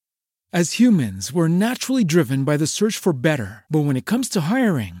As humans, we're naturally driven by the search for better. But when it comes to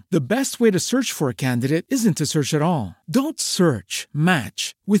hiring, the best way to search for a candidate isn't to search at all. Don't search,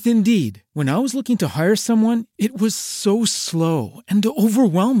 match with Indeed. When I was looking to hire someone, it was so slow and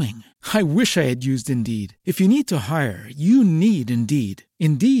overwhelming. I wish I had used Indeed. If you need to hire, you need Indeed.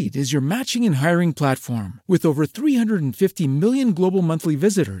 Indeed is your matching and hiring platform with over 350 million global monthly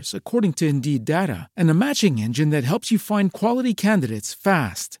visitors, according to Indeed data, and a matching engine that helps you find quality candidates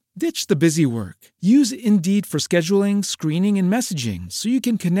fast. Ditch the busy work. Use Indeed for scheduling, screening, and messaging so you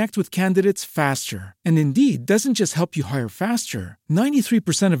can connect with candidates faster. And Indeed doesn't just help you hire faster.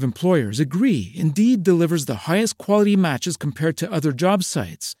 93% of employers agree Indeed delivers the highest quality matches compared to other job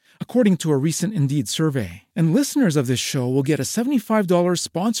sites, according to a recent Indeed survey. And listeners of this show will get a $75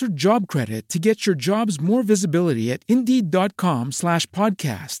 sponsored job credit to get your jobs more visibility at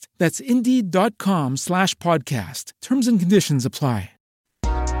Indeed.com/podcast. That's Indeed.com/podcast. Terms and conditions apply.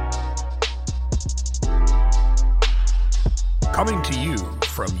 Coming to you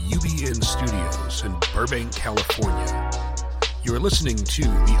from UBN Studios in Burbank, California, you're listening to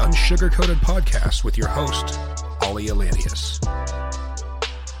the Unsugarcoated Podcast with your host, Ollie Alanius.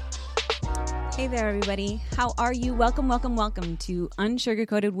 Hey there, everybody. How are you? Welcome to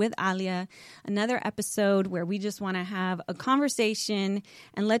Unsugarcoated with Alia, another episode where we just want to have a conversation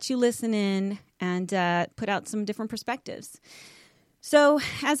and let you listen in and put out some different perspectives. So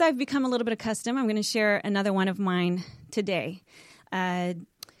as I've become a little bit accustomed, I'm going to share another one of mine today. In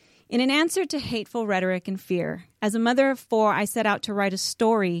an answer to hateful rhetoric and fear, as a mother of four, I set out to write a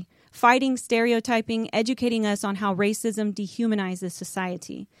story fighting stereotyping, educating us on how racism dehumanizes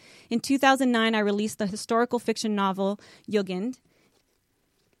society. In 2009, I released the historical fiction novel Jugend,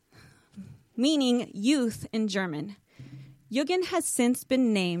 meaning youth in German. Jugend has since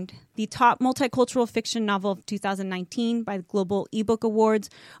been named the top multicultural fiction novel of 2019 by the Global eBook Awards,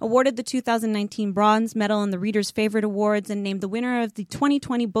 awarded the 2019 Bronze Medal in the Reader's Favorite Awards, and named the winner of the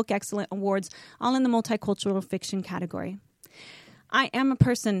 2020 Book Excellence Awards, all in the multicultural fiction category. I am a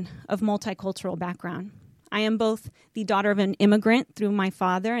person of multicultural background. I am both the daughter of an immigrant through my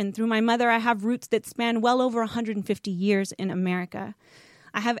father, and through my mother, I have roots that span well over 150 years in America.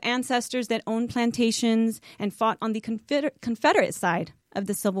 I have ancestors that owned plantations and fought on the Confederate side of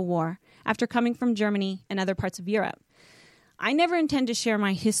the Civil War after coming from Germany and other parts of Europe. I never intend to share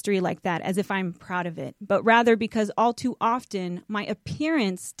my history like that as if I'm proud of it, but rather because all too often my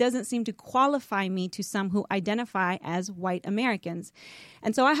appearance doesn't seem to qualify me to some who identify as white Americans.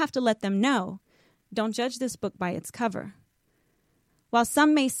 And so I have to let them know, don't judge this book by its cover. While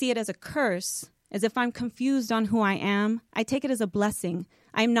some may see it as a curse, as if I'm confused on who I am, I take it as a blessing.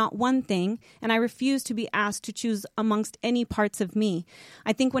 I am not one thing, and I refuse to be asked to choose amongst any parts of me.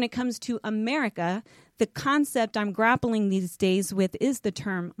 I think when it comes to America, the concept I'm grappling these days with is the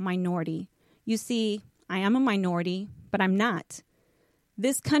term minority. You see, I am a minority, but I'm not.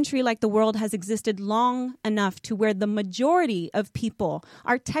 This country, like the world, has existed long enough to where the majority of people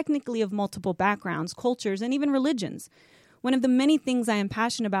are technically of multiple backgrounds, cultures, and even religions. One of the many things I am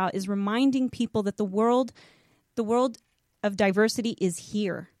passionate about is reminding people that the world of diversity is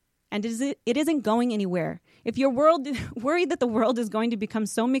here, and it isn't going anywhere. If you're worried that the world is going to become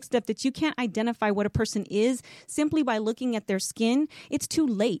so mixed up that you can't identify what a person is simply by looking at their skin, it's too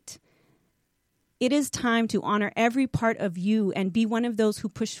late. It is time to honor every part of you and be one of those who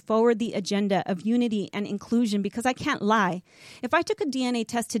push forward the agenda of unity and inclusion, because I can't lie. If I took a DNA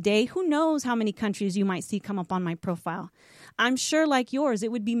test today, who knows how many countries you might see come up on my profile. I'm sure, like yours,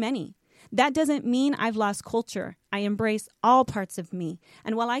 it would be many. That doesn't mean I've lost culture. I embrace all parts of me.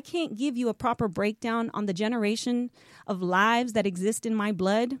 And while I can't give you a proper breakdown on the generation of lives that exist in my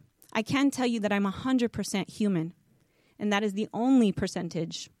blood, I can tell you that I'm 100% human. And that is the only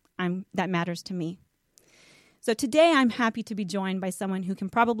percentage that matters to me. So today I'm happy to be joined by someone who can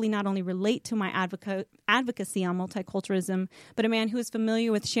probably not only relate to my advocacy on multiculturalism, but a man who is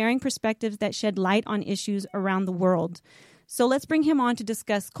familiar with sharing perspectives that shed light on issues around the world. So let's bring him on to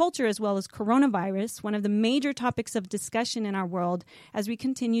discuss culture as well as coronavirus, one of the major topics of discussion in our world as we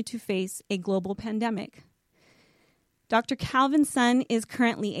continue to face a global pandemic. Dr. Calvin Sun is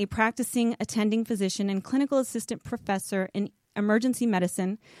currently a practicing attending physician and clinical assistant professor in emergency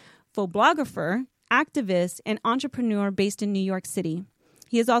medicine, photographer, activist, and entrepreneur based in New York City.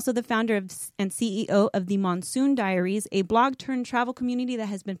 He is also the founder and CEO of the Monsoon Diaries, a blog turned travel community that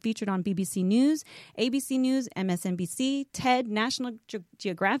has been featured on BBC News, ABC News, MSNBC, TED, National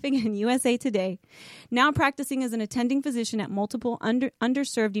Geographic, and USA Today. Now practicing as an attending physician at multiple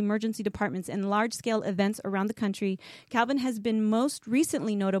underserved emergency departments and large-scale events around the country, Calvin has been most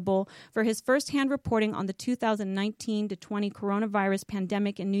recently notable for his firsthand reporting on the 2019-20 coronavirus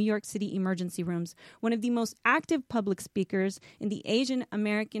pandemic in New York City emergency rooms. One of the most active public speakers in the Asian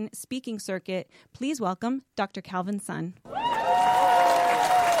American speaking circuit. Please welcome Dr. Calvin Sun.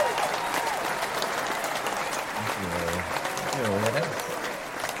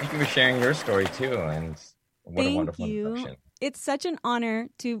 Thank you for sharing your story too, and what a wonderful introduction. It's such an honor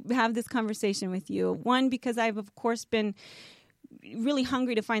to have this conversation with you. One, because I've of course been really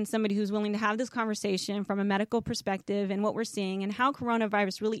hungry to find somebody who's willing to have this conversation from a medical perspective and what we're seeing and how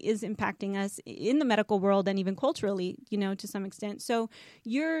coronavirus really is impacting us in the medical world and even culturally, to some extent. So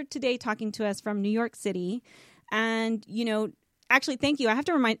you're today talking to us from New York City, and, actually, thank you. I have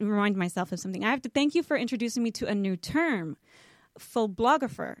to remind myself of something. I have to thank you for introducing me to a new term,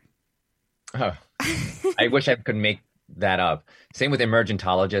 phobographer. Oh, I wish I could make that up. Same with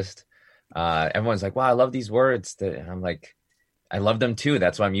emergentologist. Everyone's like, wow, I love these words. And I'm like, I love them too.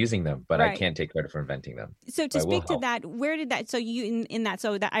 That's why I'm using them, but right. I can't take credit for inventing them. So to speak to that, where did that? So you in that?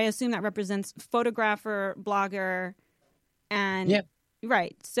 So that I assume that represents photographer, blogger, and yeah,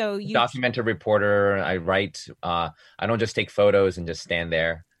 right. So you documentary reporter. I write. I don't just take photos and just stand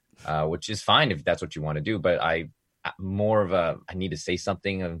there, which is fine if that's what you want to do. But I need to say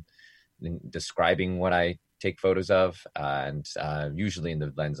something and describing what I take photos of, and usually in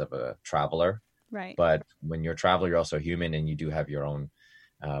the lens of a traveler. Right. But when you're a traveler, you're also human, and you do have your own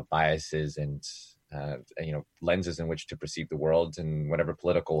biases and lenses in which to perceive the world, and whatever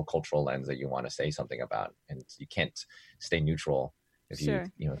political, cultural lens that you want to say something about. And you can't stay neutral if you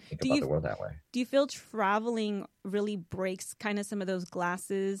think about the world that way. Do you feel traveling really breaks kind of some of those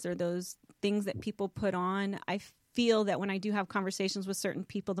glasses or those things that people put on? I feel that when I do have conversations with certain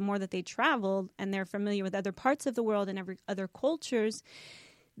people, the more that they travel and they're familiar with other parts of the world and other cultures,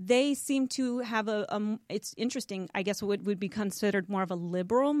 they seem to have it's interesting, I guess would be considered more of a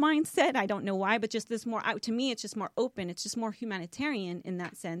liberal mindset. I don't know why, but just this more, to me, it's just more open. It's just more humanitarian in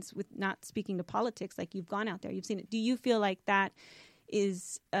that sense, with not speaking to politics. Like, you've gone out there, you've seen it. Do you feel like that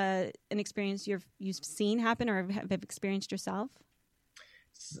is an experience you've seen happen or have experienced yourself?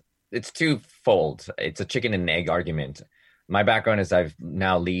 It's twofold. It's a chicken and egg argument. My background is I've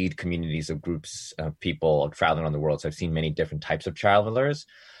now lead communities of groups of people traveling around the world. So I've seen many different types of travelers.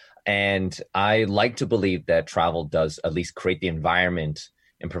 And I like to believe that travel does at least create the environment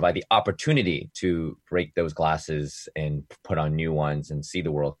and provide the opportunity to break those glasses and put on new ones and see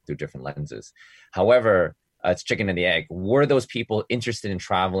the world through different lenses. However, it's chicken and the egg. Were those people interested in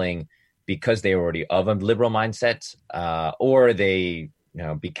traveling because they were already of a liberal mindset, or they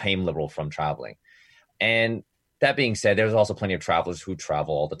became liberal from traveling? And that being said, there's also plenty of travelers who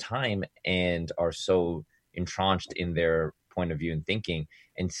travel all the time and are so entrenched in their point of view and thinking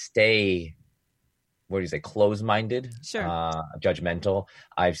and stay, closed-minded, sure. Judgmental.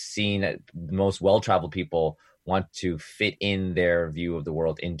 I've seen the most well-traveled people want to fit in their view of the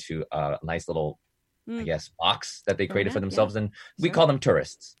world into a nice little, box that they created for themselves. And we call them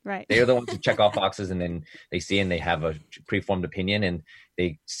tourists. Right. They're the ones who check off boxes, and then they see and they have a preformed opinion, and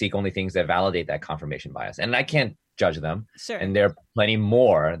they seek only things that validate that confirmation bias. And I can't judge them. Sure. And there are plenty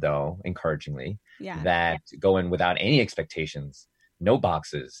more, though, encouragingly, that go in without any expectations, no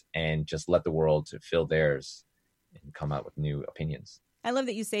boxes, and just let the world fill theirs and come out with new opinions. I love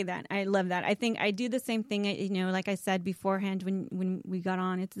that you say that. I love that. I think I do the same thing. Like I said beforehand when we got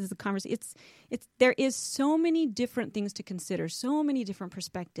on, it's a conversation. There is so many different things to consider, so many different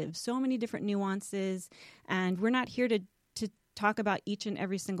perspectives, so many different nuances, and we're not here to talk about each and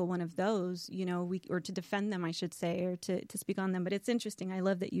every single one of those, or to defend them, I should say, or to speak on them. But it's interesting. I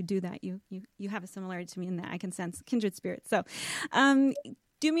love that you do that. You have a similarity to me in that. I can sense kindred spirits. So,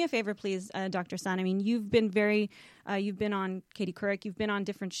 do me a favor, please, Dr. Sun. I mean, you've been you've been on Katie Couric, you've been on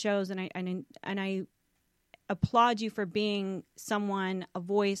different shows, and I applaud you for being someone, a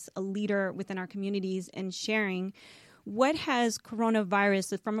voice, a leader within our communities and sharing. What has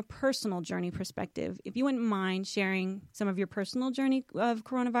coronavirus, from a personal journey perspective, if you wouldn't mind sharing some of your personal journey of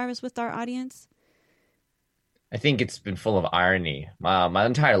coronavirus with our audience? I think it's been full of irony. My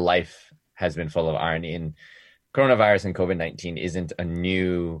entire life has been full of irony, and coronavirus and COVID-19 isn't a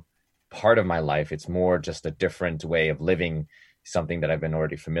new part of my life. It's more just a different way of living, something that I've been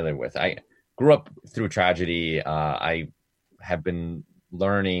already familiar with. I grew up through tragedy. I have been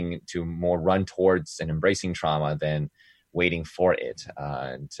learning to more run towards and embracing trauma than waiting for it.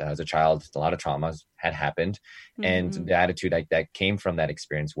 And as a child, a lot of traumas had happened. And the attitude that came from that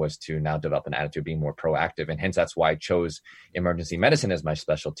experience was to now develop an attitude of being more proactive. And hence, that's why I chose emergency medicine as my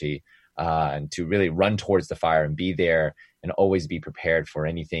specialty, and to really run towards the fire and be there and always be prepared for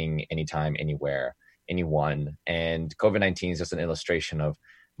anything, anytime, anywhere, anyone. And COVID-19 is just an illustration of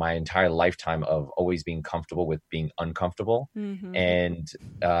my entire lifetime of always being comfortable with being uncomfortable. And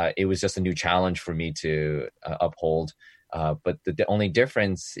it was just a new challenge for me to uphold. But the only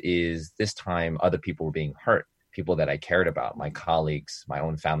difference is this time other people were being hurt, people that I cared about, my colleagues, my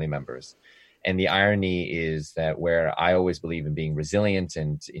own family members. And the irony is that where I always believe in being resilient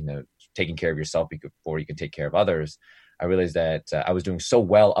and, taking care of yourself before you can take care of others, I realized that I was doing so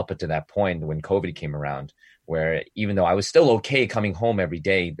well up until that point when COVID came around, where even though I was still okay coming home every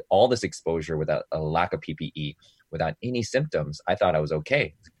day, all this exposure without a lack of PPE, without any symptoms, I thought I was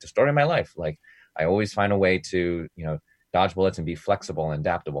okay. It's the story of my life. Like, I always find a way to, dodge bullets and be flexible and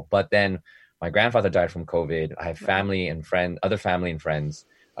adaptable. But then my grandfather died from COVID. I have other family and friends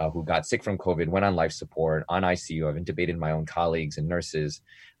who got sick from COVID, went on life support, on ICU. I've intubated my own colleagues and nurses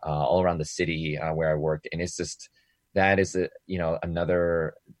all around the city where I worked. And it's just, that is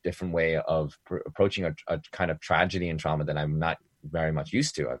another different way of approaching a kind of tragedy and trauma that I'm not very much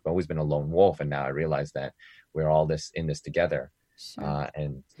used to. I've always been a lone wolf, and now I realize that we're all in this together. Sure.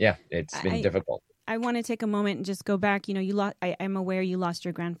 And yeah, it's been difficult. I want to take a moment and just go back. I'm aware you lost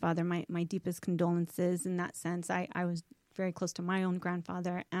your grandfather. My deepest condolences in that sense. I was very close to my own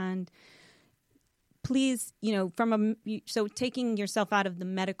grandfather, and please, so taking yourself out of the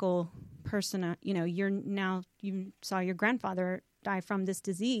medical person, you saw your grandfather die from this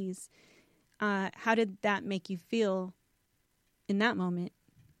disease. How did that make you feel in that moment?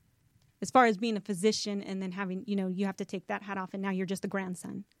 As far as being a physician and then having, you have to take that hat off and now you're just a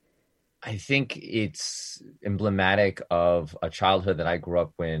grandson. I think it's emblematic of a childhood that I grew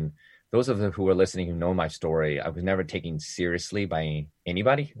up when. Those of you who are listening who know my story, I was never taken seriously by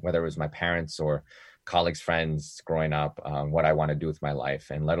anybody, whether it was my parents or colleagues, friends growing up, what I want to do with my life,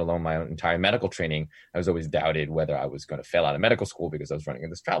 and let alone my entire medical training. I was always doubted whether I was going to fail out of medical school because I was running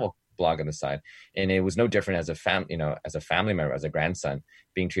this travel blog on the side. And it was no different as a family member, as a grandson,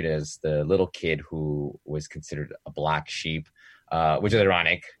 being treated as the little kid who was considered a black sheep, which is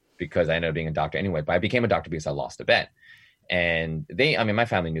ironic because I ended up being a doctor anyway. But I became a doctor because I lost a bet. And my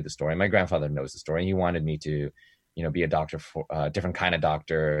family knew the story. My grandfather knows the story. He wanted me to, be a doctor, for a different kind of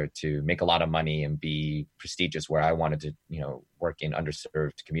doctor, to make a lot of money and be prestigious, where I wanted to, work in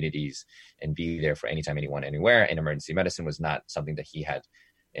underserved communities and be there for anytime, anyone, anywhere. And emergency medicine was not something that he had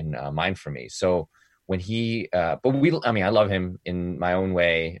in mind for me. So when I love him in my own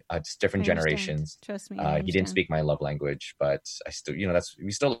way. It's different generations. Trust me. He didn't speak my love language, but I still,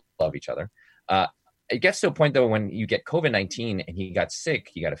 we still love each other. It gets to a point, though, when you get COVID-19 and he got sick,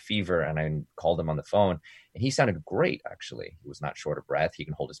 he got a fever, and I called him on the phone, and he sounded great, actually. He was not short of breath. He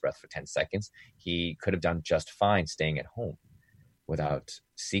can hold his breath for 10 seconds. He could have done just fine staying at home without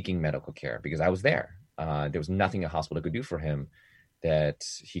seeking medical care because I was there. There was nothing a hospital could do for him that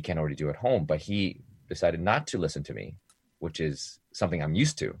he can already do at home, but he decided not to listen to me, which is something I'm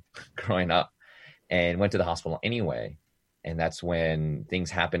used to growing up, and went to the hospital anyway. And that's when things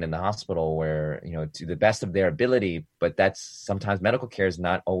happen in the hospital where, to the best of their ability, but that's sometimes medical care is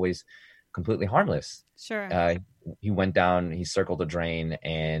not always completely harmless. Sure. He went down, he circled a drain,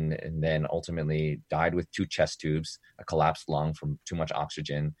 and then ultimately died with 2 chest tubes, a collapsed lung from too much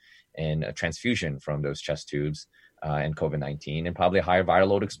oxygen, and a transfusion from those chest tubes, and COVID-19, and probably a higher viral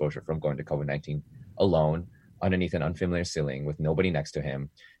load exposure from going to COVID-19 alone underneath an unfamiliar ceiling with nobody next to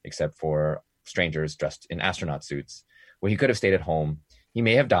him except for strangers dressed in astronaut suits. Where he could have stayed at home. He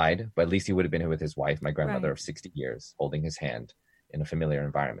may have died, but at least he would have been with his wife, my grandmother of 60 years, holding his hand in a familiar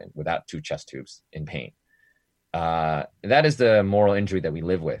environment without 2 chest tubes in pain. That is the moral injury that we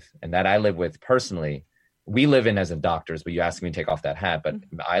live with, and that I live with personally. We live in as a doctors, but you asked me to take off that hat, but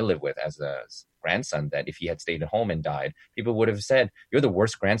I live with as a grandson that if he had stayed at home and died, people would have said, "You're the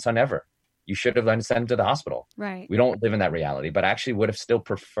worst grandson ever. You should have sent him to the hospital." Right. We don't live in that reality, but I actually would have still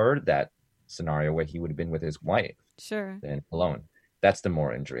preferred that scenario where he would have been with his wife. Sure. And alone. That's the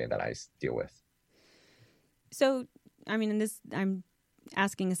moral injury that I deal with. So, I'm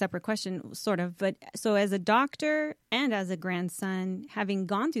asking a separate question, sort of, but so as a doctor and as a grandson, having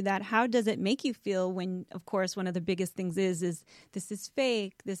gone through that, how does it make you feel when, of course, one of the biggest things is this is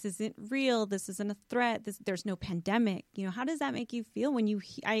fake, this isn't real, this isn't a threat, there's no pandemic? How does that make you feel when you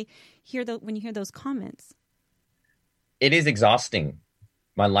hear those comments? It is exhausting.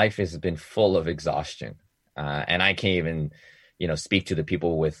 My life has been full of exhaustion. And I can't even, speak to the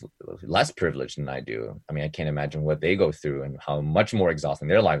people with less privilege than I do. I mean, I can't imagine what they go through and how much more exhausting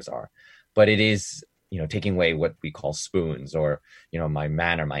their lives are. But it is, taking away what we call spoons or, my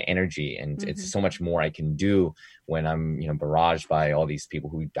manner, my energy. And it's so much more I can do when I'm, barraged by all these people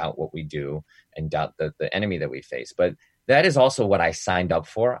who doubt what we do and doubt the enemy that we face. But that is also what I signed up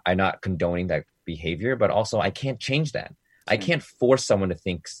for. I'm not condoning that behavior, but also I can't change that. I can't force someone to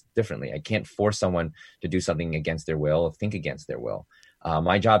think differently. I can't force someone to do something against their will or think against their will.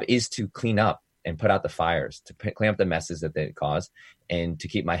 My job is to clean up and put out the fires, to clean up the messes that they cause, and to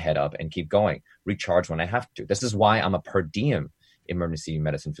keep my head up and keep going, recharge when I have to. This is why I'm a per diem emergency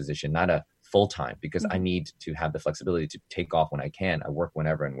medicine physician, not a full-time, because I need to have the flexibility to take off when I can. I work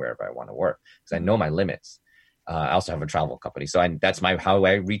whenever and wherever I want to work because I know my limits. I also have a travel company. So that's how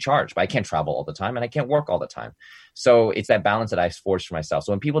I recharge, but I can't travel all the time and I can't work all the time. So it's that balance that I force for myself.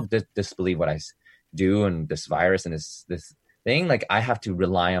 So when people disbelieve what I do and this virus and this thing, like I have to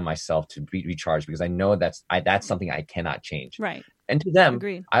rely on myself to recharge because I know that's something I cannot change. Right. And to them,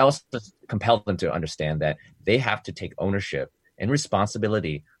 Agreed. I also compel them to understand that they have to take ownership and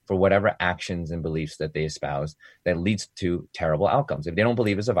responsibility for whatever actions and beliefs that they espouse that leads to terrible outcomes. If they don't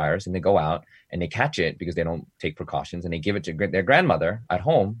believe it's a virus and they go out and they catch it because they don't take precautions and they give it to their grandmother at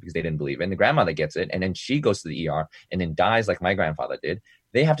home because they didn't believe it, and the grandmother gets it and then she goes to the ER and then dies like my grandfather did,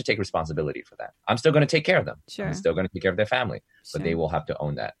 they have to take responsibility for that. I'm still going to take care of them. Sure. I'm still going to take care of their family, but they will have to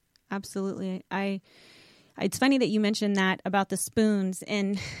own that. Absolutely. It's funny that you mentioned that about the spoons,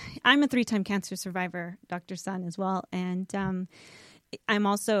 and I'm a 3-time cancer survivor, Dr. Sun, as well. And I'm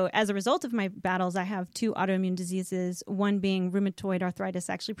also, as a result of my battles, I have 2 autoimmune diseases, one being rheumatoid arthritis,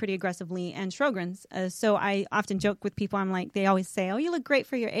 actually pretty aggressively, and Sjogren's. So I often joke with people, I'm like, they always say, oh, you look great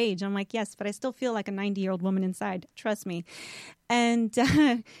for your age. I'm like, yes, but I still feel like a 90-year-old woman inside. Trust me. And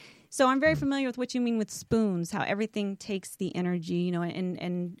so I'm very familiar with what you mean with spoons, how everything takes the energy,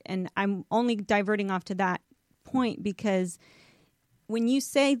 and I'm only diverting off to that point because when you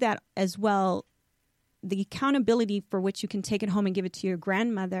say that as well, the accountability for which you can take it home and give it to your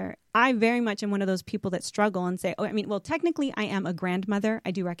grandmother, I very much am one of those people that struggle and say, technically I am a grandmother.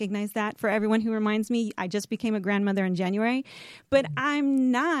 I do recognize that. For everyone who reminds me, I just became a grandmother in January, but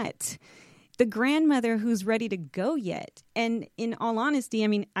I'm not the grandmother who's ready to go yet. And in all honesty,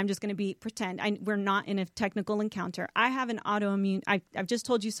 I'm just going to pretend. We're not in a technical encounter. I have an autoimmune. I've just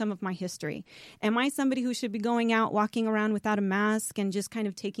told you some of my history. Am I somebody who should be going out, walking around without a mask and just kind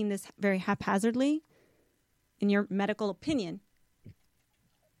of taking this very haphazardly, in your medical opinion?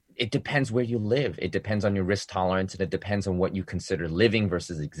 It depends where you live. It depends on your risk tolerance, and it depends on what you consider living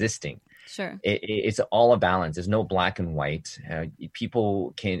versus existing. Sure. It's all a balance. There's no black and white.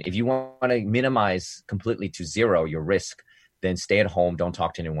 People can, if you want to minimize completely to zero your risk, then stay at home. Don't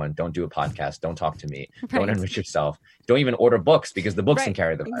talk to anyone. Don't do a podcast. Don't talk to me. Right. Don't enrich yourself. Don't even order books because the books can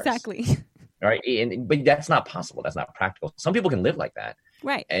carry the virus. Exactly. All right. But that's not possible. That's not practical. Some people can live like that.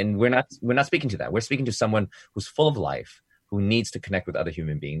 Right. And we're not speaking to that. We're speaking to someone who's full of life, who needs to connect with other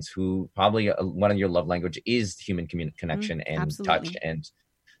human beings, who probably one of your love language is human connection and absolutely. touch and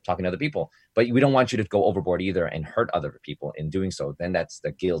talking to other people. But we don't want you to go overboard either and hurt other people in doing so. Then that's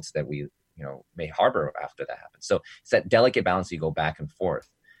the guilt that we, may harbor after that happens. So it's that delicate balance. You go back and forth.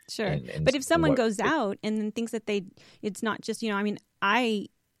 Sure. But if someone goes out and then thinks that it's not just, I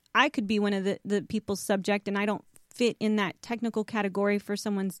could be one of the people's subject, and I don't fit in that technical category for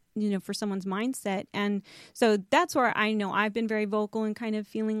someone's mindset. And so that's where I know I've been very vocal and kind of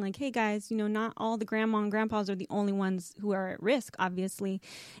feeling like, hey guys, not all the grandma and grandpas are the only ones who are at risk, obviously.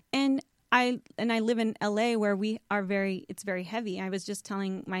 And I live in LA where it's very heavy. I was just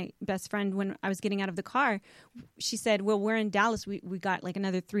telling my best friend when I was getting out of the car, she said, well, we're in Dallas. We got like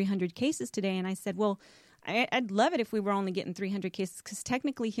another 300 cases today. And I said, well, I'd love it if we were only getting 300 cases, because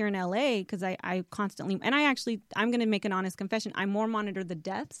technically here in LA, because I constantly, and I'm going to make an honest confession. I more monitor the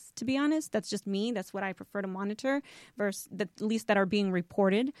deaths, to be honest. That's just me. That's what I prefer to monitor versus at least that are being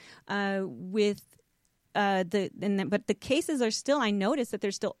reported but the cases are still, I noticed that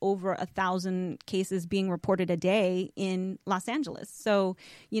there's still over 1,000 cases being reported a day in Los Angeles. So,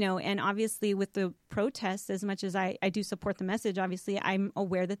 and obviously with the protests, as much as I do support the message, obviously I'm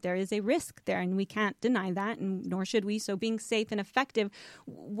aware that there is a risk there and we can't deny that, and nor should we. So being safe and effective,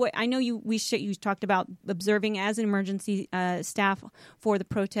 what I know you talked about observing as an emergency staff for the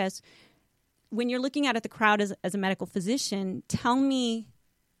protests. When you're looking at the crowd as a medical physician, tell me,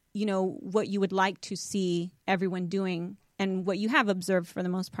 what you would like to see everyone doing and what you have observed for the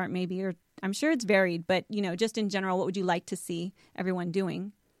most part, maybe, or I'm sure it's varied, but, just in general, what would you like to see everyone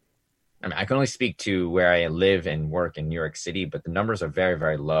doing? I can only speak to where I live and work in New York City, but the numbers are very,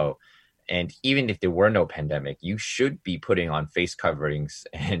 very low. And even if there were no pandemic, you should be putting on face coverings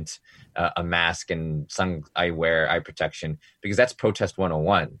and a mask and eye protection, because that's protest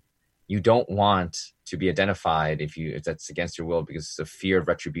 101. You don't want to be identified if that's against your will because of fear of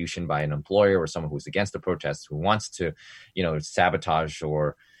retribution by an employer or someone who's against the protest, who wants to, sabotage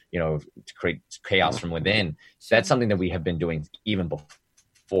or, to create chaos from within. Sure. That's something that we have been doing even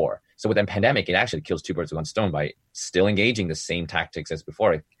before. So with the pandemic, it actually kills two birds with one stone by still engaging the same tactics as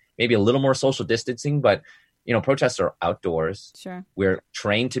before. Maybe a little more social distancing, but protests are outdoors. Sure. We're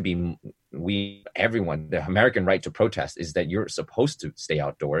trained to be, the American right to protest is that you're supposed to stay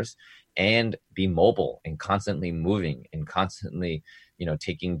outdoors and be mobile and constantly moving and constantly,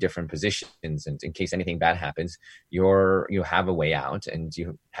 taking different positions. And in case anything bad happens, you have a way out and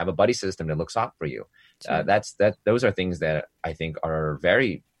you have a buddy system that looks out for you. Sure. Those are things that I think are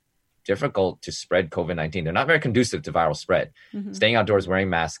very difficult to spread COVID-19. They're not very conducive to viral spread. Mm-hmm. Staying outdoors,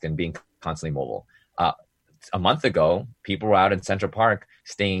 wearing masks, and being constantly mobile. A month ago, people were out in Central Park,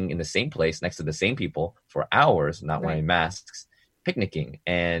 staying in the same place next to the same people for hours, not wearing masks, picnicking,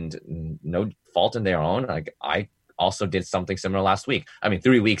 and no fault in their own. Like, I also did something similar last week.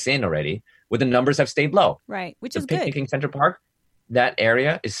 3 weeks in already, where the numbers have stayed low. Right, which is good. Picnicking Central Park, that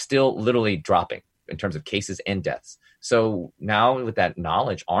area is still literally dropping in terms of cases and deaths. So now with that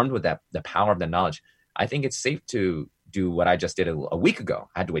knowledge, armed with that, the power of the knowledge, I think it's safe to do what I just did a week ago.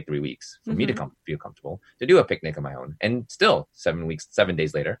 I had to wait 3 weeks for me to feel comfortable to do a picnic on my own. And still 7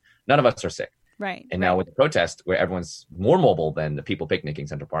 days later, none of us are sick. Right. And now with the protest where everyone's more mobile than the people picnicking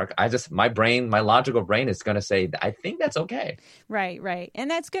Central Park, my logical brain is going to say, I think that's okay. Right. And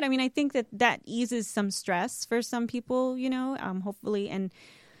that's good. I think that eases some stress for some people, hopefully. And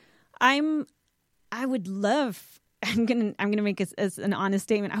I would love, I'm gonna make it as an honest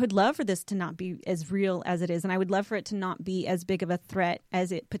statement. I would love for this to not be as real as it is, and I would love for it to not be as big of a threat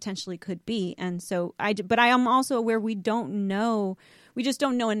as it potentially could be. And so but I am also aware we just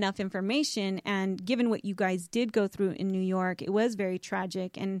don't know enough information. And given what you guys did go through in New York, it was very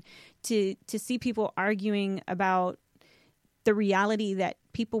tragic. And to see people arguing about the reality that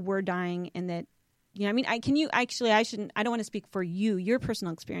people were dying and that. I don't want to speak for you, your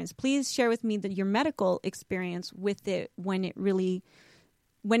personal experience. Please share with me your medical experience with it when did it really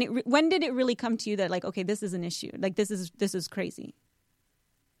come to you that, like, okay, this is an issue. Like, this is crazy.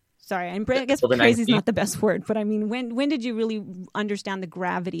 Sorry, I guess crazy is not the best word, but when did you really understand the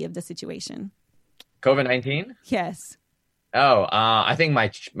gravity of the situation? COVID-19? Yes. Oh, I think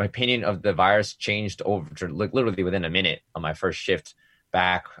my opinion of the virus changed over literally within a minute on my first shift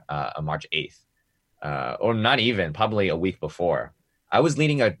back on March 8th. Or not even, probably a week before. I was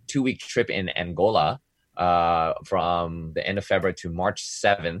leading a 2-week trip in Angola from the end of February to March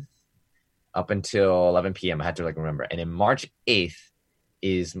 7th up until 11 p.m. I had to remember. And then March 8th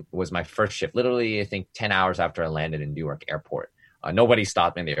was my first shift, literally, I think 10 hours after I landed in Newark Airport. Nobody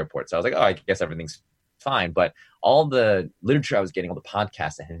stopped me in the airport. So I was like, I guess everything's fine. But all the literature I was getting, all the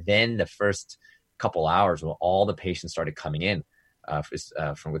podcasts, and then the first couple hours when all the patients started coming in,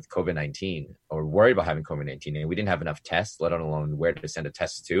 with COVID-19 or worried about having COVID-19, and we didn't have enough tests, let alone where to send a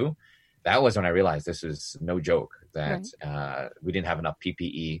test to. That was when I realized this was no joke, that we didn't have enough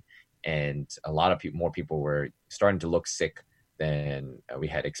PPE, and a lot of more people were starting to look sick than we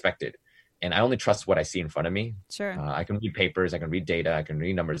had expected. And I only trust what I see in front of me. Sure. I can read papers, I can read data, I can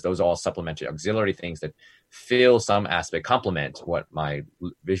read numbers. Those are all supplementary, auxiliary things that fill some aspect, complement what my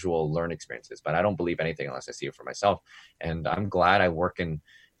visual learn experience is. But I don't believe anything unless I see it for myself. And I'm glad I work in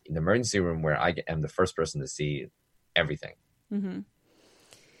the emergency room where I am the first person to see everything. Mm-hmm.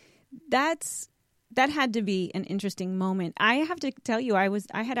 That had to be an interesting moment. I have to tell you,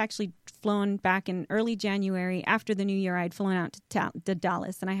 I had actually flown back in early January after the new year. I'd flown out to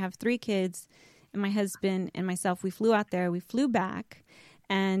Dallas, and I have 3 kids, and my husband and myself, we flew out there. We flew back,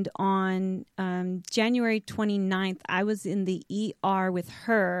 and on January 29th, I was in the ER with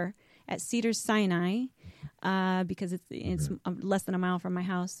her at Cedars-Sinai because it's less than a mile from my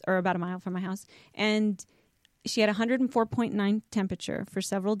house, or about a mile from my house, and she had 104.9 temperature for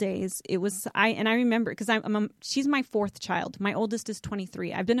several days. I remember because she's my 4th child. My oldest is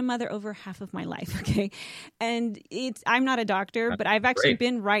 23. I've been a mother over half of my life. Okay. And I'm not a doctor, but I've actually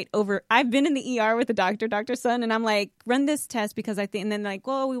been I've been in the ER with a Dr. Sun, and I'm like, run this test because I think, and then like,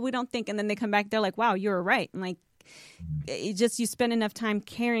 well, we don't think. And then they come back, they're like, wow, you were right. I'm like, you spend enough time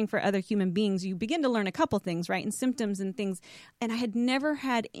caring for other human beings, you begin to learn a couple things, right? And symptoms and things. And I had never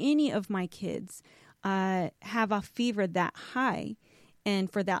had any of my kids have a fever that high.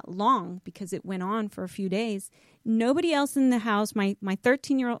 and for that long, because it went on for a few days. Nobody else in the house, my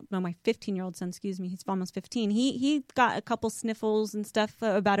 15-year-old son, excuse me, he's almost 15. He got a couple sniffles and stuff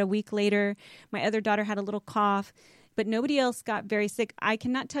about a week later. My other daughter had a little cough, but nobody else got very sick. I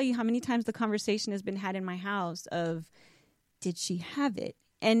cannot tell you how many times the conversation has been had in my house of, did she have it?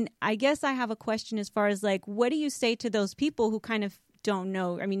 And I guess I have a question as far as like, what do you say to those people who kind of don't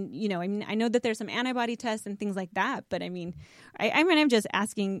know? I mean, I know that there's some antibody tests and things like that, but I'm just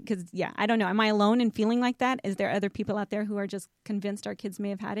asking because, I don't know. Am I alone in feeling like that? Is there other people out there who are just convinced our kids may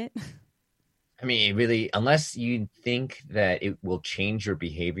have had it? I mean, really, unless you think that it will change your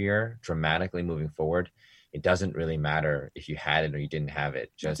behavior dramatically moving forward, it doesn't really matter if you had it or you didn't have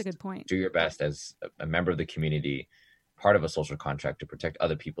it. Just That's a good point. Do your best as a member of the community, part of a social contract, to protect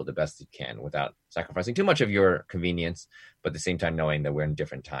other people the best you can without sacrificing too much of your convenience, but at the same time knowing that we're in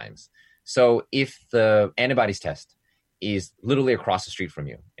different times. So if the antibodies test is literally across the street from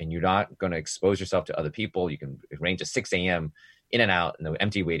you and you're not going to expose yourself to other people, you can arrange a 6 a.m. in and out in the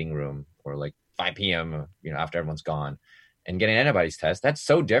empty waiting room, or like 5 p.m., after everyone's gone, and get an antibodies test. That's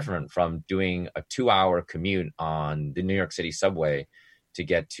so different from doing a 2-hour commute on the New York City subway to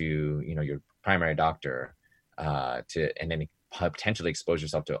get to, your primary doctor, and then potentially expose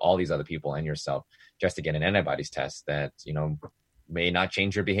yourself to all these other people and yourself just to get an antibodies test that, may not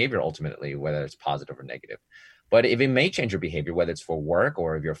change your behavior ultimately, whether it's positive or negative. But if it may change your behavior, whether it's for work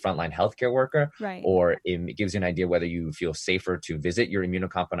or if you're a frontline healthcare worker, right, or it gives you an idea whether you feel safer to visit your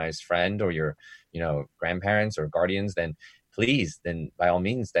immunocompromised friend or your, grandparents or guardians, then by all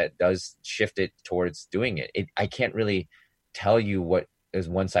means, that does shift it towards doing it. I can't really tell you what is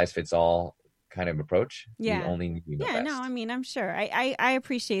one size fits all kind of approach. Yeah. You only need the best. No, I mean, I'm sure. I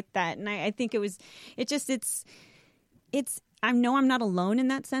appreciate that. And I think I know I'm not alone in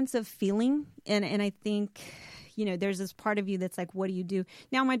that sense of feeling. And I think, there's this part of you that's like, what do you do?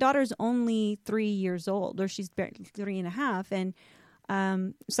 Now, my daughter's only 3 years old, or she's 3.5. And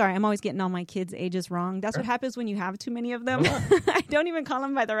sorry, I'm always getting all my kids' ages wrong. That's what happens when you have too many of them. I don't even call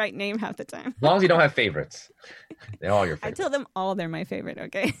them by the right name half the time. As long as you don't have favorites. They're all your favorites. I tell them all they're my favorite,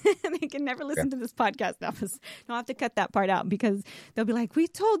 okay? They can never listen to this podcast now. I'll have to cut that part out because they'll be like, we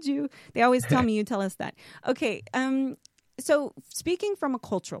told you. They always tell me you tell us that. Okay, so speaking from a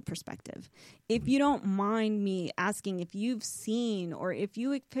cultural perspective, if you don't mind me asking if you've seen or if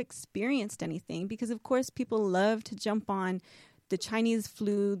you have experienced anything, because of course people love to jump on the Chinese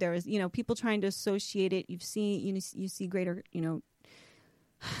flu. There is, people trying to associate it. You see greater,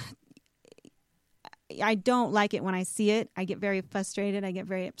 I don't like it when I see it. I get very frustrated. I get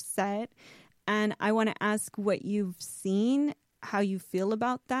very upset. And I want to ask what you've seen, how you feel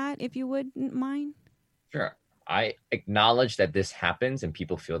about that, if you wouldn't mind. Sure. I acknowledge that this happens and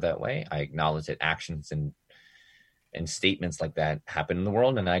people feel that way. I acknowledge that actions and statements like that happen in the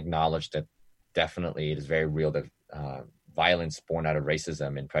world. And I acknowledge that definitely it is very real that violence born out of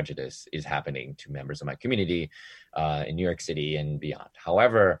racism and prejudice is happening to members of my community in New York City and beyond.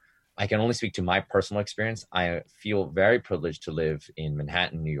 However, I can only speak to my personal experience. I feel very privileged to live in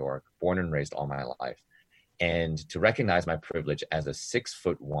Manhattan, New York, born and raised all my life. And to recognize my privilege as a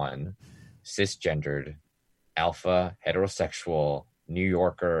 6'1", cisgendered, alpha, heterosexual New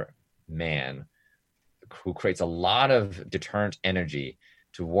Yorker man who creates a lot of deterrent energy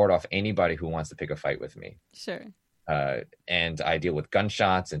to ward off anybody who wants to pick a fight with me. Sure. And I deal with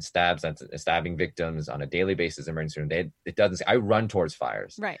gunshots and stabbing victims on a daily basis in emergency room. It doesn't. I run towards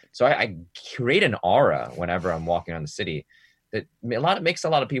fires. Right. So I create an aura whenever I'm walking around the city that makes a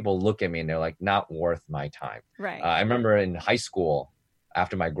lot of people look at me and they're like, not worth my time. Right. I remember in high school,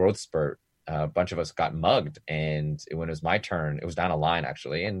 after my growth spurt, a bunch of us got mugged, and when it was my turn, it was down a line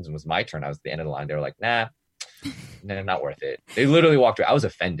actually, and it was my turn. I was at the end of the line. They were like, nah, not worth it. They literally walked away. I was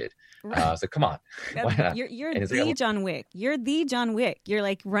offended. Right. I was like, come on. You're the John Wick. You're the John Wick. You're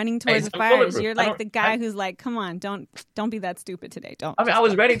like running towards the I'm fires. You're like the guy who's like, come on, don't be that stupid today. Don't. I mean, I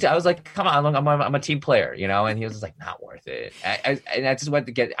was ready to. I was like, come on, I'm a team player, and he was just like, not worth it. And I just wanted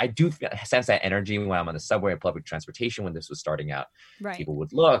to get. I do sense that energy when I'm on the subway or public transportation when this was starting out. Right. People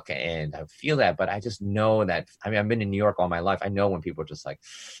would look, and I would feel that, but I just know that. I mean, I've been in New York all my life. I know when people are just like,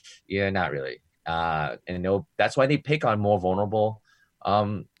 yeah, not really. And that's why they pick on more vulnerable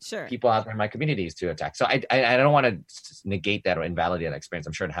sure. people out there in my communities to attack. So I don't want to negate that or invalidate that experience.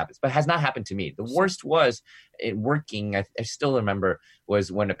 I'm sure it happens, but it has not happened to me. The worst was it working. I still remember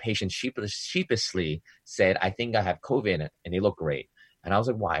was when a patient sheepishly said, I think I have COVID, and they look great. And I was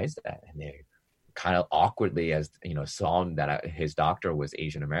like, why is that? And they kind of awkwardly, as saw him that his doctor was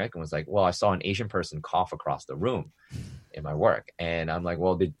Asian American, was like, well, I saw an Asian person cough across the room in my work. And I'm like,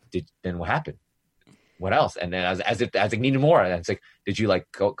 well, then what happened? what else? And then as if I needed more. And it's like, did you like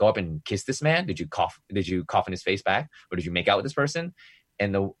go up and kiss this man? Did you cough in his face back? Or did you make out with this person?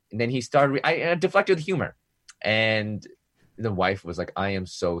 And then he started, I deflected with humor. And the wife was like, I am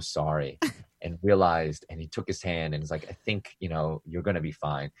so sorry. And realized, and he took his hand and was like, I think, you're going to be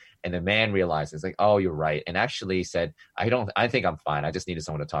fine. And the man realized, it's like, oh, you're right. And actually said, I think I'm fine. I just needed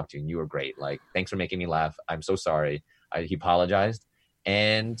someone to talk to. And you were great. Like, thanks for making me laugh. I'm so sorry. He apologized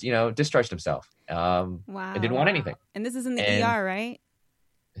and, discharged himself. Wow. And didn't want anything. And this is in the ER, right?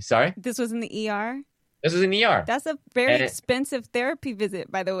 Sorry? This was in the ER? This was in the ER. That's a very expensive therapy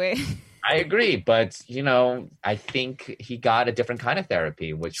visit, by the way. I agree, but I think he got a different kind of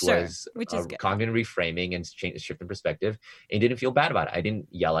therapy, which is cognitive reframing and shift in perspective. And he didn't feel bad about it. I didn't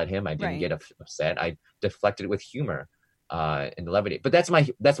yell at him. I didn't get upset. I deflected it with humor and levity. But that's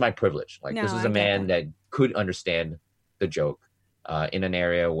my privilege. Like, this was a man that could understand the joke in an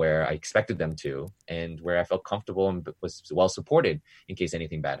area where I expected them to, and where I felt comfortable and was well supported in case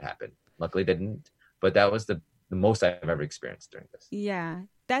anything bad happened. Luckily, didn't. But that was the most I've ever experienced during this. Yeah.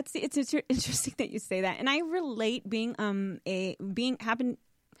 It's interesting that you say that. And I relate being a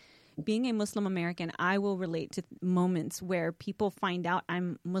Muslim American, I will relate to moments where people find out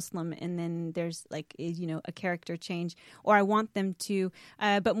I'm Muslim and then there's like, a character change, or I want them to,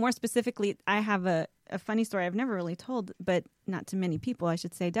 but more specifically, I have a funny story I've never really told, but not to many people, I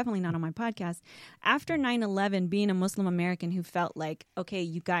should say, definitely not on my podcast. After 9/11, being a Muslim American who felt like, okay,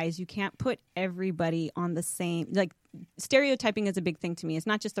 you guys, you can't put everybody on the same, like, stereotyping is a big thing to me. It's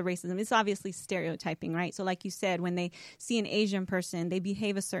not just the racism. It's obviously stereotyping, right? So like you said, when they see an Asian person, they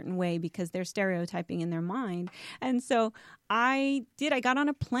behave a certain way because they're stereotyping in their mind. And so I got on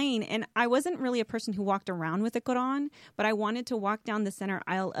a plane, and I wasn't really a person who walked around with the Quran, but I wanted to walk down the center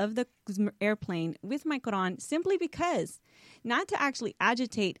aisle of the airplane with my Quran simply because, not to actually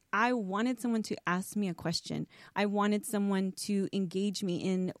agitate, I wanted someone to ask me a question. I wanted someone to engage me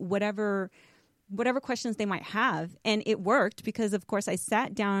in whatever questions they might have. And it worked because, of course, I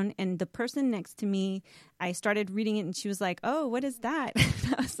sat down and the person next to me, I started reading it and she was like, oh, what is that?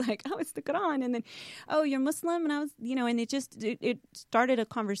 And I was like, oh, it's the Quran. And then, oh, you're Muslim? And I was, and it started a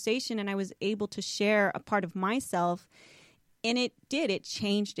conversation, and I was able to share a part of myself. And it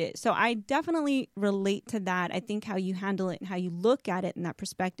changed it. So I definitely relate to that. I think how you handle it and how you look at it in that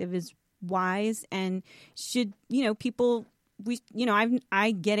perspective is wise, and should, people,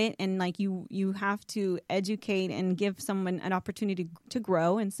 I get it. And like you have to educate and give someone an opportunity to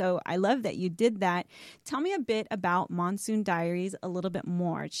grow. And so I love that you did that. Tell me a bit about Monsoon Diaries a little bit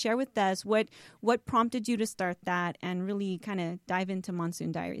more. Share with us what prompted you to start that, and really kind of dive into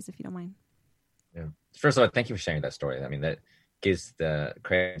Monsoon Diaries, if you don't mind. Yeah. First of all, thank you for sharing that story. I mean, that gives the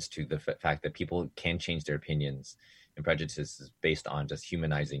credence to the fact that people can change their opinions and prejudices based on just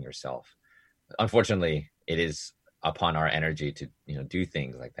humanizing yourself. Unfortunately, it is upon our energy to do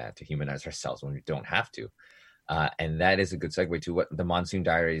things like that, to humanize ourselves when we don't have to. And that is a good segue to what the Monsoon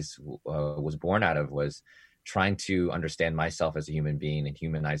Diaries was born out of, was trying to understand myself as a human being and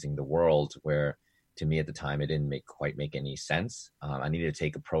humanizing the world, where to me at the time, it didn't quite make any sense. I needed to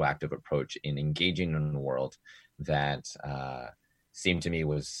take a proactive approach in engaging in a world that seemed to me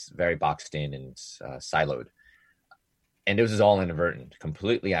was very boxed in and siloed. And it was all inadvertent,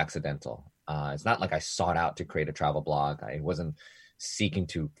 completely accidental. It's not like I sought out to create a travel blog. I wasn't seeking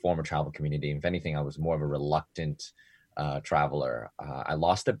to form a travel community. If anything, I was more of a reluctant traveler. I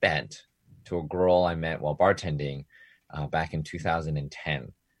lost a bet to a girl I met while bartending back in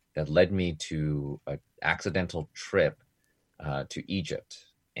 2010. That led me to an accidental trip to Egypt.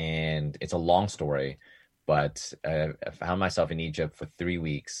 And it's a long story, but I found myself in Egypt for 3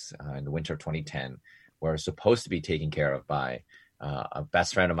 weeks in the winter of 2010, where I was supposed to be taken care of by a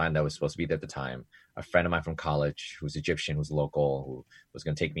best friend of mine that was supposed to be there at the time, a friend of mine from college who's Egyptian, who's local, who was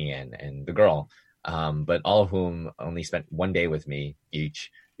going to take me in, and the girl, but all of whom only spent 1 day with me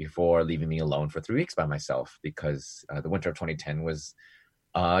each before leaving me alone for 3 weeks by myself, because the winter of 2010 was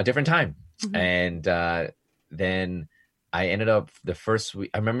a different time. Mm-hmm. And then I ended up the first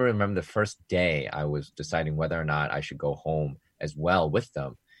week. I remember the first day I was deciding whether or not I should go home as well with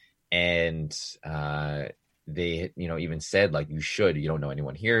them. And they, even said, like, you should. You don't know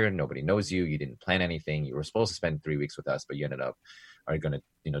anyone here. Nobody knows you. You didn't plan anything. You were supposed to spend 3 weeks with us, but you ended up are going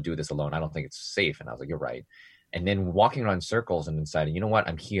to, do this alone. I don't think it's safe. And I was like, you're right. And then walking around in circles and deciding, you know what,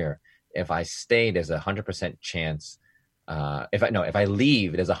 I'm here. If I stay, there's 100% chance. If I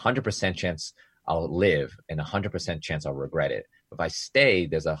leave, there's 100% chance I'll live and 100% chance I'll regret it. If I stay,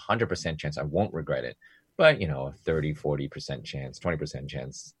 there's 100% chance I won't regret it. But, a 30, 40% chance, 20%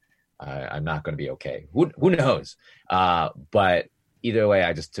 chance, I'm not going to be okay. Who knows? But either way,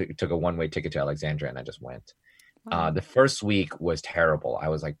 I just took a one-way ticket to Alexandria and I just went. Wow. The first week was terrible. I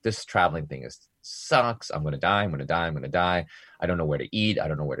was like, this traveling thing sucks. I'm going to die. I'm going to die. I'm going to die. I don't know where to eat. I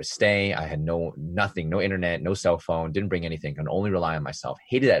don't know where to stay. I had nothing, no internet, no cell phone, didn't bring anything, can only rely on myself.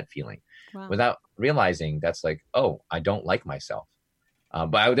 Hated that feeling Wow. without realizing that's like, oh, I don't like myself.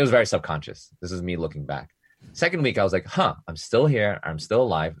 But it was very subconscious. This is me looking back. Second week, I was like, I'm still here. I'm still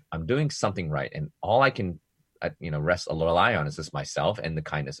alive. I'm doing something right. And all I can, rely on is just myself and the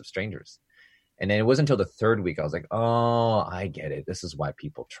kindness of strangers. And then it wasn't until the third week I was like, oh, I get it. This is why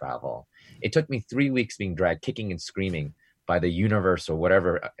people travel. It took me 3 weeks being dragged, kicking and screaming by the universe or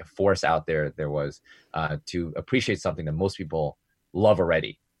whatever force out there was to appreciate something that most people love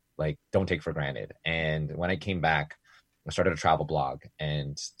already, like don't take for granted. And when I came back, I started a travel blog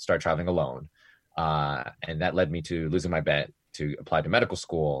and started traveling alone. And that led me to losing my bet to apply to medical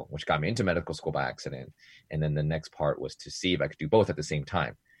school, which got me into medical school by accident. And then the next part was to see if I could do both at the same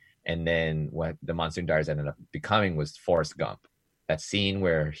time. And then what the Monsoon Diaries ended up becoming was Forrest Gump, that scene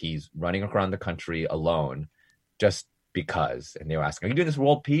where he's running around the country alone just because. And they were asking, are you doing this for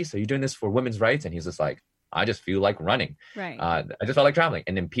world peace? Are you doing this for women's rights? And he's just like, I just feel like running. Right. I just felt like traveling.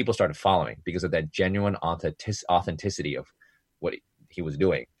 And then people started following because of that genuine authenticity of what he was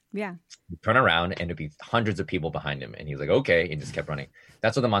doing. Yeah. He'd turn around and it'd be hundreds of people behind him. And he was like, okay, and just kept running.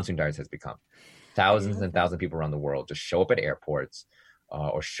 That's what the Monsoon Diaries has become. Thousands and thousands of people around the world just show up at airports,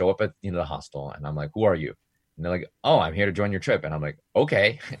 or show up at the hostel, and I'm like, who are you? And they're like, oh, I'm here to join your trip. And I'm like,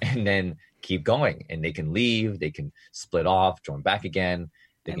 okay. And then keep going. And they can leave, they can split off, join back again.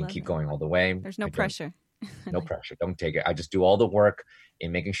 They can keep going all the way. There's no pressure. No pressure. Don't take it. I just do all the work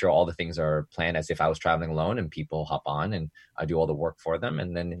in making sure all the things are planned as if I was traveling alone, and people hop on and I do all the work for them.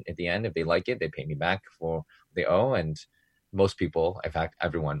 And then at the end, if they like it, they pay me back for what they owe. And most people, in fact,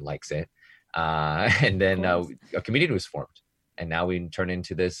 everyone likes it. And then a community was formed. And now we turn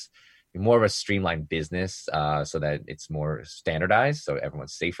into this more of a streamlined business so that it's more standardized, so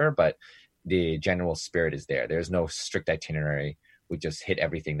everyone's safer. But the general spirit is there. There's no strict itinerary. We just hit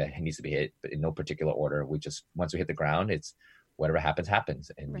everything that needs to be hit, but in no particular order. We just, once we hit the ground, it's whatever happens,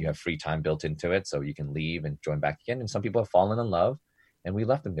 happens. And you have free time built into it, so you can leave and join back again. And some people have fallen in love, and we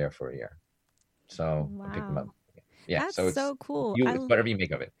left them there for a year. So I picked them up. Yeah, that's so it's so cool. Whatever you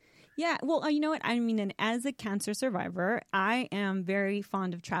make of it. Yeah, well, you know what? I mean, and as a cancer survivor, I am very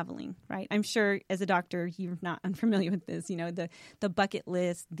fond of traveling, right? I'm sure as a doctor, you're not unfamiliar with this, the bucket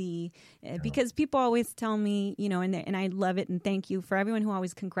list, because people always tell me, and I love it, and thank you for everyone who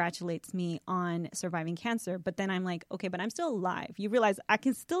always congratulates me on surviving cancer. But then I'm like, okay, but I'm still alive. You realize I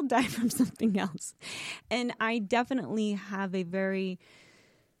can still die from something else. And I definitely have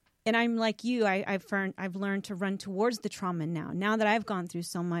and I'm like you, I've learned to run towards the trauma now. Now that I've gone through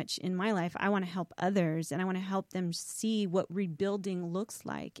so much in my life, I want to help others, and I want to help them see what rebuilding looks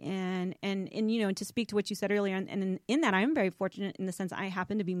like. And to speak to what you said earlier, and in that, I'm very fortunate in the sense I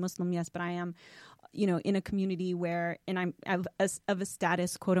happen to be Muslim, yes, but I am, in a community where, and I'm of a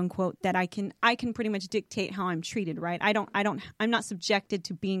status, quote unquote, that I can pretty much dictate how I'm treated, right? I'm not subjected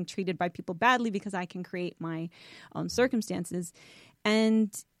to being treated by people badly because I can create my own circumstances.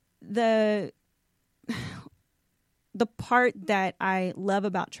 And the part that I love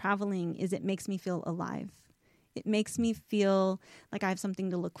about traveling is it makes me feel alive. It makes me feel like I have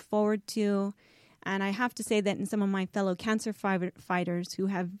something to look forward to. And I have to say that in some of my fellow cancer fighters who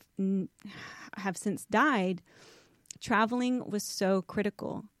have since died, traveling was so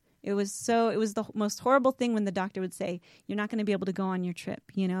critical. It was the most horrible thing when the doctor would say, you're not going to be able to go on your trip,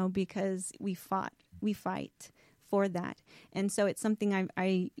 because we fight for that. And so it's something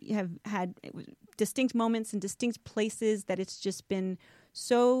I have had distinct moments and distinct places that it's just been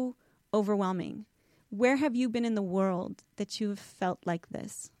so overwhelming. Where have you been in the world that you've felt like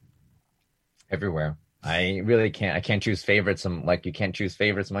this? Everywhere. I really can't. I can't choose favorites. Like you can't choose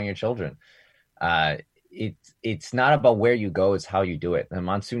favorites among your children. It's not about where you go; it's how you do it. The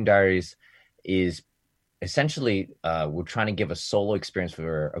Monsoon Diaries is essentially we're trying to give a solo experience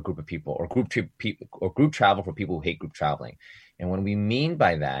for a group of people, or group travel for people who hate group traveling. And what we mean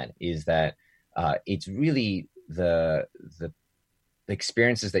by that is that it's really the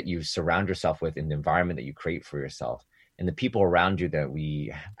experiences that you surround yourself with in the environment that you create for yourself, and the people around you that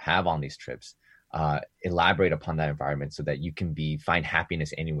we have on these trips elaborate upon that environment so that you can find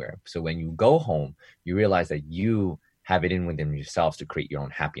happiness anywhere. So when you go home, you realize that you have it in within yourselves to create your own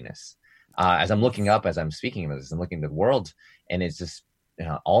happiness. As I'm looking up, as I'm speaking about this, I'm looking at the world, and it's just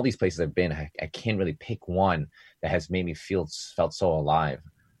all these places I've been. I can't really pick one that has made me felt so alive.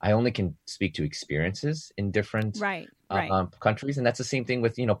 I only can speak to experiences in different countries, and that's the same thing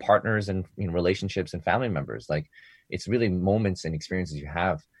with partners and relationships and family members. Like It's really moments and experiences you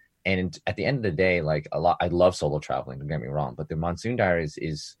have. And at the end of the day, like I love solo traveling, don't get me wrong, but the Monsoon Diaries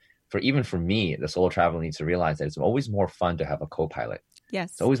is, even for me, the solo traveler needs to realize that it's always more fun to have a co-pilot.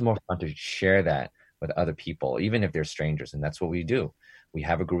 Yes. It's always more fun to share that with other people, even if they're strangers. And that's what we do. We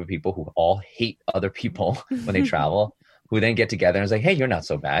have a group of people who all hate other people when they travel, who then get together and is like, hey, you're not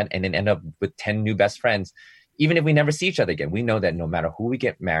so bad. And then end up with 10 new best friends. Even if we never see each other again, we know that no matter who we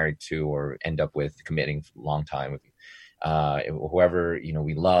get married to or end up with committing a long time with, whoever,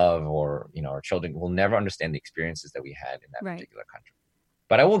 we love, or, our children will never understand the experiences that we had in that particular country.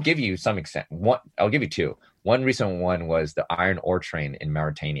 But I will give you some extent. I'll give you two. One recent one was the iron ore train in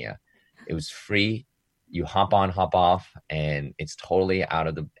Mauritania. It was free. You hop on, hop off, and it's totally out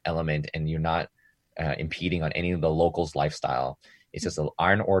of the element, and you're not impeding on any of the locals' lifestyle. It's just an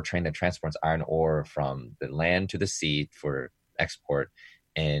iron ore train that transports iron ore from the land to the sea for export.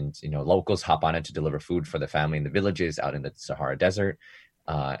 And, locals hop on it to deliver food for the family in the villages out in the Sahara Desert.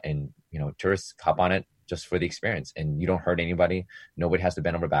 And tourists hop on it just for the experience, and you don't hurt anybody. Nobody has to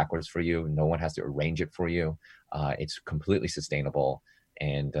bend over backwards for you. No one has to arrange it for you. It's completely sustainable.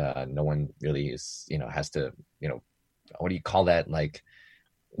 And no one really is, has to, what do you call that? Like,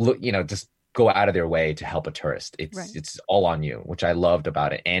 look, just go out of their way to help a tourist. It's all on you, which I loved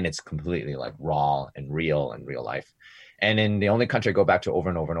about it. And it's completely like raw and real life. And in the only country I go back to over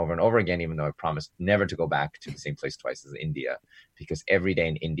and over and over and over again, even though I promised never to go back to the same place twice, is India, because every day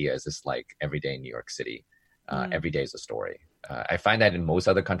in India is just like every day in New York City. Every day is a story. I find that in most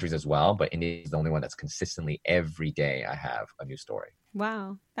other countries as well, but India is the only one that's consistently every day I have a new story.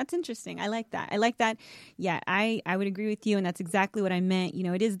 Wow. That's interesting. I like that. Yeah, I would agree with you. And that's exactly what I meant.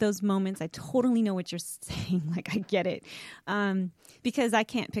 It is those moments. I totally know what you're saying. Like, I get it. Because I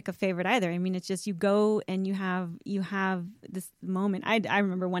can't pick a favorite either. I mean, it's just you go and you have this moment. I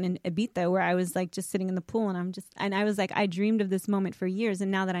remember one in Ibiza where I was like just sitting in the pool, and I was like, I dreamed of this moment for years. And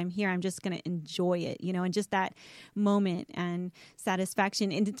now that I'm here, I'm just going to enjoy it, and just that moment and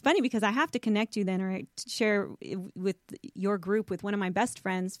satisfaction. And it's funny because I have to connect you then, or share with your group with one of my best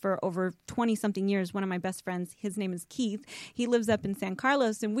friends for over 20 something years. One of my best friends, his name is Keith. He lives up in San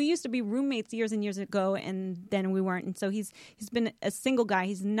Carlos, and we used to be roommates years and years ago, and then we weren't. And so he's been a single guy.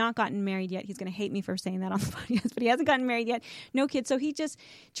 He's not gotten married yet. He's going to hate me for saying that on the podcast, but he hasn't gotten married yet. No kids. So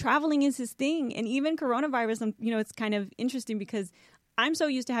traveling is his thing. And even coronavirus, it's kind of interesting because I'm so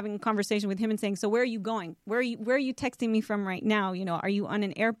used to having a conversation with him and saying, so where are you going? Where are you texting me from right now? Are you on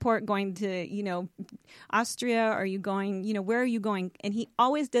an airport going to, Austria? Are you going, where are you going? And he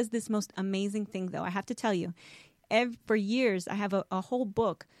always does this most amazing thing, though. I have to tell you, for years, I have a whole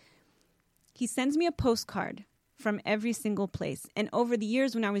book. He sends me a postcard from every single place. And over the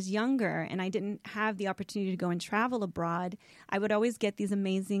years when I was younger and I didn't have the opportunity to go and travel abroad, I would always get these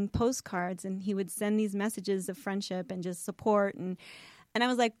amazing postcards, and he would send these messages of friendship and just support. And I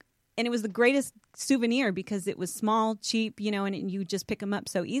was like, and it was the greatest souvenir because it was small, cheap, and you just pick them up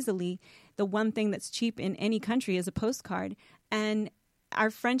so easily. The one thing that's cheap in any country is a postcard. And our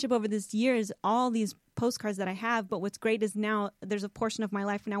friendship over this years, all these postcards that I have, but what's great is now there's a portion of my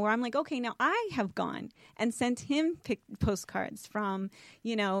life now where I'm like, okay, now I have gone and sent him postcards from,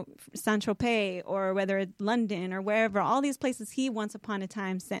 Saint-Tropez, or whether it's London or wherever, all these places he once upon a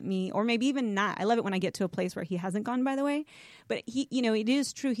time sent me, or maybe even not. I love it when I get to a place where he hasn't gone, by the way. But he, it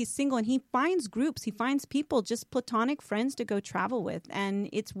is true. He's single and he finds groups, he finds people, just platonic friends to go travel with. And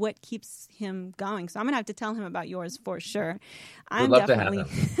it's what keeps him going. So I'm going to have to tell him about yours for sure. We'd love to have him.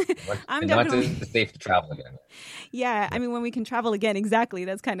 I'm definitely safe to travel again. Yeah, I mean, when we can travel again, exactly.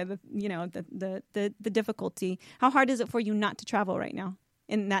 That's kind of the difficulty. How hard is it for you not to travel right now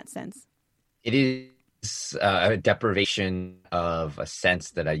in that sense? It is a deprivation of a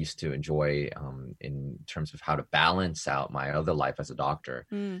sense that I used to enjoy in terms of how to balance out my other life as a doctor.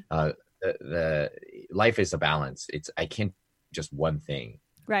 The life is a balance. I can't just one thing.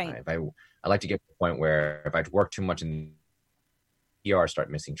 Right. I like to get to the point where if I work too much in ER, start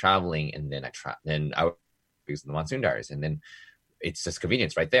missing traveling, and then I would because of the Monsoon Diaries, and then it's just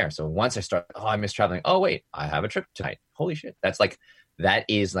convenience right there. So once I start, I miss traveling. Oh wait, I have a trip tonight. Holy shit, that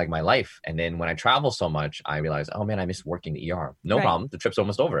is like my life. And then when I travel so much, I realize, oh man, I miss working the ER. No problem, the trip's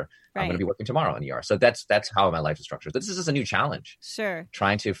almost over. Right. I'm going to be working tomorrow in ER. So that's how my life is structured. This is just a new challenge. Sure,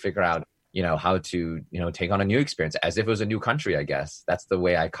 trying to figure out how to take on a new experience as if it was a new country. I guess that's the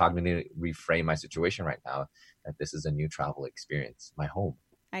way I cognitively reframe my situation right now. That this is a new travel experience, my home.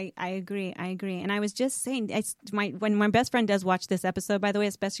 I agree. And I was just saying, when my best friend does watch this episode, by the way,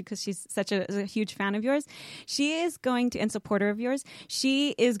 especially because she's such a huge fan of yours, she is going to, and supporter of yours,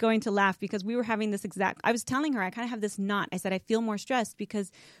 she is going to laugh because we were having this I was telling her, I kind of have this knot. I said, I feel more stressed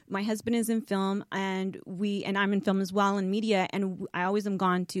because my husband is in film and I'm in film as well, in media. And I always am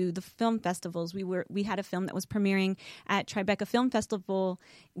gone to the film festivals. We had a film that was premiering at Tribeca Film Festival.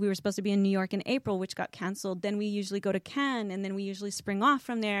 We were supposed to be in New York in April, which got canceled. Then we usually go to Cannes, and then we usually spring off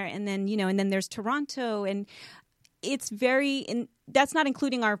from there, and then and then there's Toronto, and it's that's not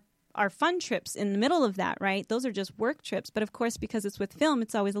including our fun trips in the middle of that, right? Those are just work trips, but of course, because it's with film,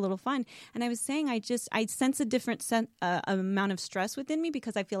 it's always a little fun. And I was saying, I sense a different amount of stress within me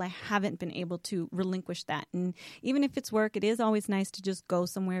because I feel I haven't been able to relinquish that. And even if it's work, it is always nice to just go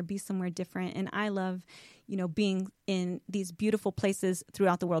somewhere, be somewhere different. And I love being in these beautiful places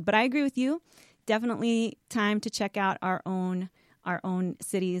throughout the world. But I agree with you. Definitely time to check out our own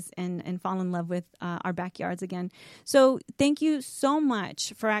cities and fall in love with our backyards again. So thank you so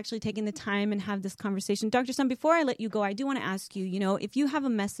much for actually taking the time and have this conversation. Dr. Sun, before I let you go, I do want to ask you, if you have a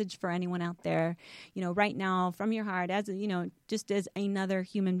message for anyone out there, right now from your heart, as just as another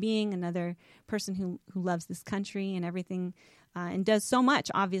human being, another person who loves this country and everything, and does so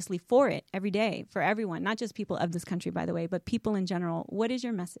much, obviously, for it every day, for everyone, not just people of this country, by the way, but people in general. What is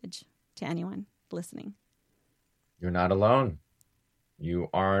your message to anyone listening? You're not alone. You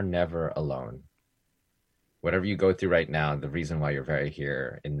are never alone. Whatever you go through right now, the reason why you're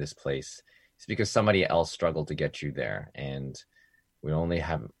here in this place is because somebody else struggled to get you there. And we only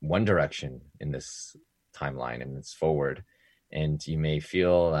have one direction in this timeline, and it's forward. And you may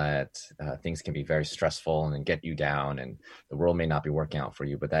feel that things can be very stressful and get you down, and the world may not be working out for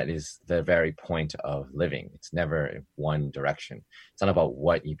you, but that is the very point of living. It's never one direction. It's not about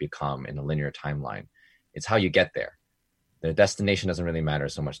what you become in a linear timeline. It's how you get there. The destination doesn't really matter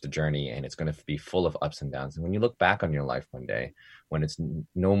so much, the journey, and it's going to be full of ups and downs. And when you look back on your life one day, when it's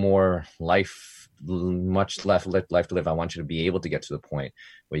no more much life to live, I want you to be able to get to the point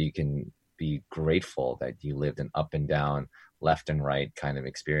where you can be grateful that you lived an up and down, left and right kind of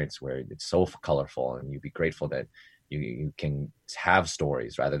experience where it's so colorful, and you be grateful that you can have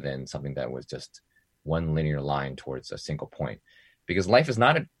stories rather than something that was just one linear line towards a single point. Because life is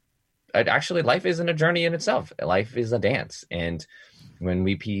not life isn't a journey in itself. Life is a dance. And when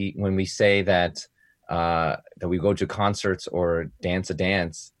we say that we go to concerts or dance a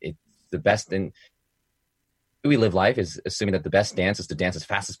dance, it's the best thing. We live life is assuming that the best dance is to dance as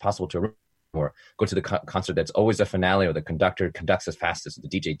fast as possible to a room, or go to the concert that's always a finale, or the conductor conducts as fastest, or the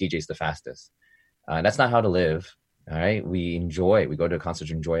DJ's the fastest. That's not how to live. All right. We go to a concert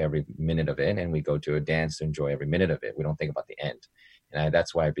to enjoy every minute of it, and we go to a dance to enjoy every minute of it. We don't think about the end. And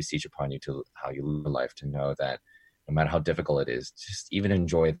that's why I beseech upon you to how you live life, to know that no matter how difficult it is, just even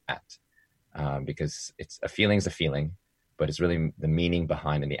enjoy that, because a feeling's a feeling, but it's really the meaning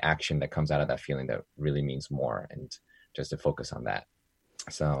behind and the action that comes out of that feeling that really means more, and just to focus on that.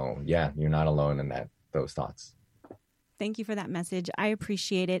 So yeah, you're not alone in those thoughts. Thank you for that message. I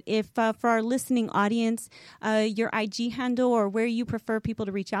appreciate it. If for our listening audience, your IG handle or where you prefer people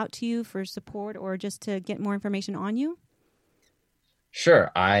to reach out to you for support or just to get more information on you?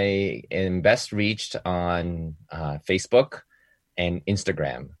 Sure. I am best reached on Facebook and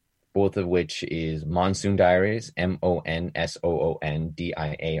Instagram, both of which is Monsoon Diaries,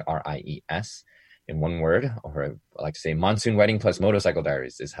 MONSOONDIARIES, in one word, or I like to say Monsoon Wedding plus Motorcycle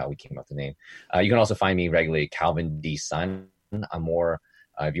Diaries is how we came up with the name. You can also find me regularly, Calvin D. Sun. I'm more,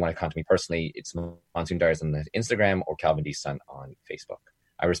 if you want to contact me personally, it's Monsoon Diaries on the Instagram or Calvin D. Sun on Facebook.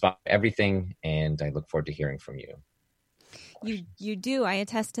 I respond to everything, and I look forward to hearing from you. You do. I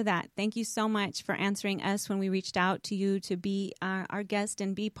attest to that. Thank you so much for answering us when we reached out to you to be our guest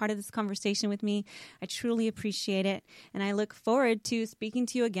and be part of this conversation with me. I truly appreciate it. And I look forward to speaking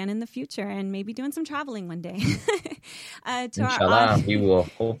to you again in the future and maybe doing some traveling one day. Inshallah, we will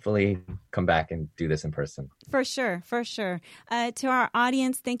hopefully come back and do this in person. For sure. To our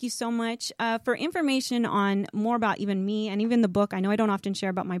audience, thank you so much. For information on more about even me and even the book, I know I don't often share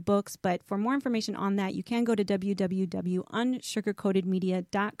about my books, but for more information on that, you can go to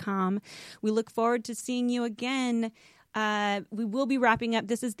www.unsugarcoatedmedia.com. We look forward to seeing you again. We will be wrapping up.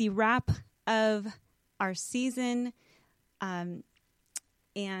 This is the wrap of our season. And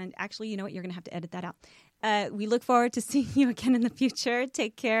actually, you know what? You're going to have to edit that out. We look forward to seeing you again in the future.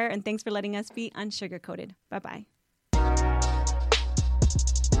 Take care, and thanks for letting us be unsugarcoated. Bye-bye.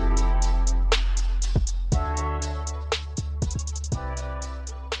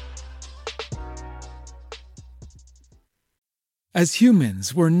 As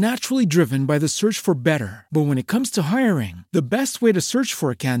humans, we're naturally driven by the search for better. But when it comes to hiring, the best way to search for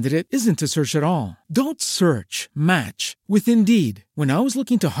a candidate isn't to search at all. Don't search, match with Indeed. When I was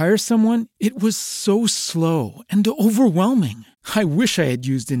looking to hire someone, it was so slow and overwhelming. I wish I had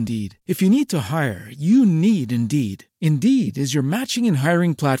used Indeed. If you need to hire, you need Indeed. Indeed is your matching and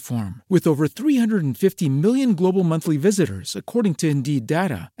hiring platform with over 350 million global monthly visitors, according to Indeed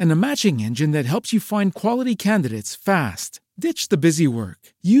data, and a matching engine that helps you find quality candidates fast. Ditch the busy work.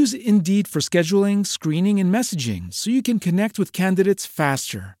 Use Indeed for scheduling, screening, and messaging so you can connect with candidates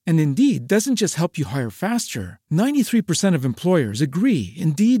faster. And Indeed doesn't just help you hire faster. 93% of employers agree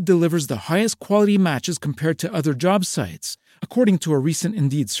Indeed delivers the highest quality matches compared to other job sites, according to a recent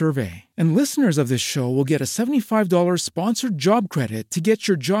Indeed survey. And listeners of this show will get a $75 sponsored job credit to get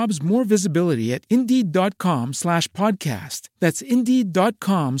your jobs more visibility at Indeed.com/podcast. That's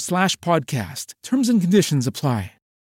Indeed.com/podcast. Terms and conditions apply.